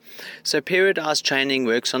So periodized training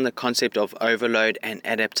works on the concept of overload and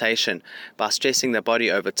adaptation. By stressing the body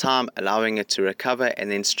over time, allowing it to recover, and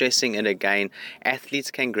then stressing it again, athletes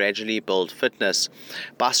can gradually build fitness.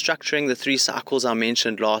 By structuring the 3 cycles I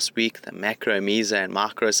mentioned last week, the macro, meso, and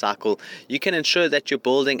micro cycle, you can ensure that you're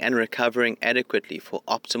building and recovering adequately for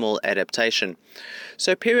optimal adaptation.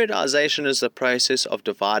 So periodization is the process of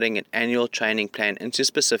dividing an annual training plan into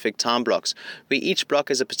specific time blocks, where each block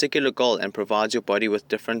has a particular goal and provides your body with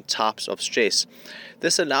different types of stress.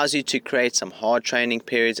 This allows you to create some hard training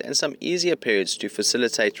periods and some easier periods to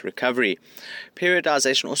facilitate recovery.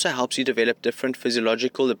 Periodization also helps you develop different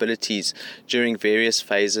physiological abilities during various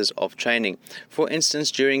phases of training. For instance,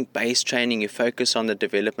 during base training, you focus on the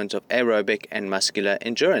development of aerobic and muscular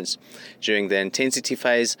endurance. During the intensity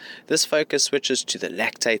phase, this focus switches to the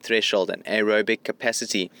lactate threshold and aerobic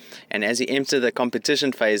capacity. And as you enter the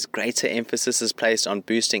competition phase, greater emphasis is placed on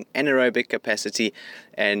boosting anaerobic capacity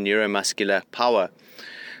and neuromuscular power.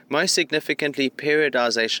 Most significantly,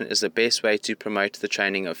 periodization is the best way to promote the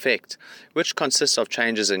training effect, which consists of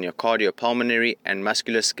changes in your cardiopulmonary and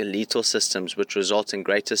musculoskeletal systems, which result in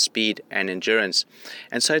greater speed and endurance.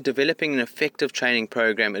 And so, developing an effective training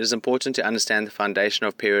program, it is important to understand the foundation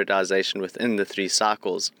of periodization within the 3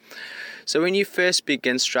 cycles. So when you first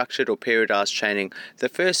begin structured or periodized training, the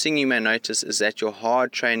first thing you may notice is that your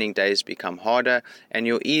hard training days become harder and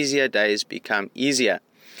your easier days become easier.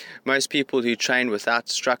 Most people who train without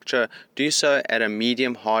structure do so at a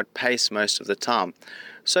medium hard pace most of the time.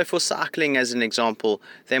 So for cycling as an example,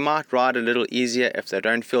 they might ride a little easier if they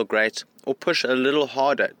don't feel great, or push a little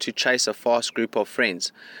harder to chase a fast group of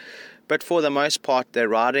friends. But for the most part, they're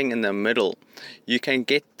riding in the middle. You can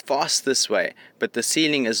get fast this way, but the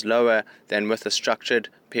ceiling is lower than with a structured,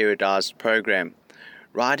 periodized program.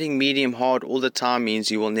 Riding medium hard all the time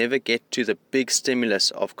means you will never get to the big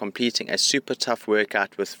stimulus of completing a super tough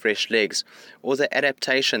workout with fresh legs, or the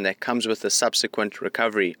adaptation that comes with the subsequent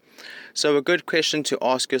recovery. So a good question to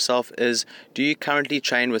ask yourself is, do you currently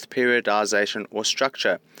train with periodization or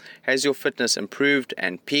structure? Has your fitness improved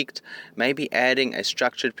and peaked? Maybe adding a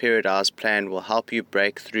structured periodized plan will help you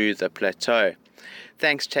break through the plateau.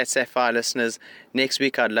 Thanks, Chat Sapphire listeners. Next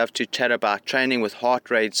week, I'd love to chat about training with heart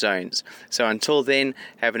rate zones. So until then,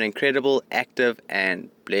 have an incredible, active, and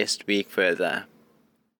blessed week further.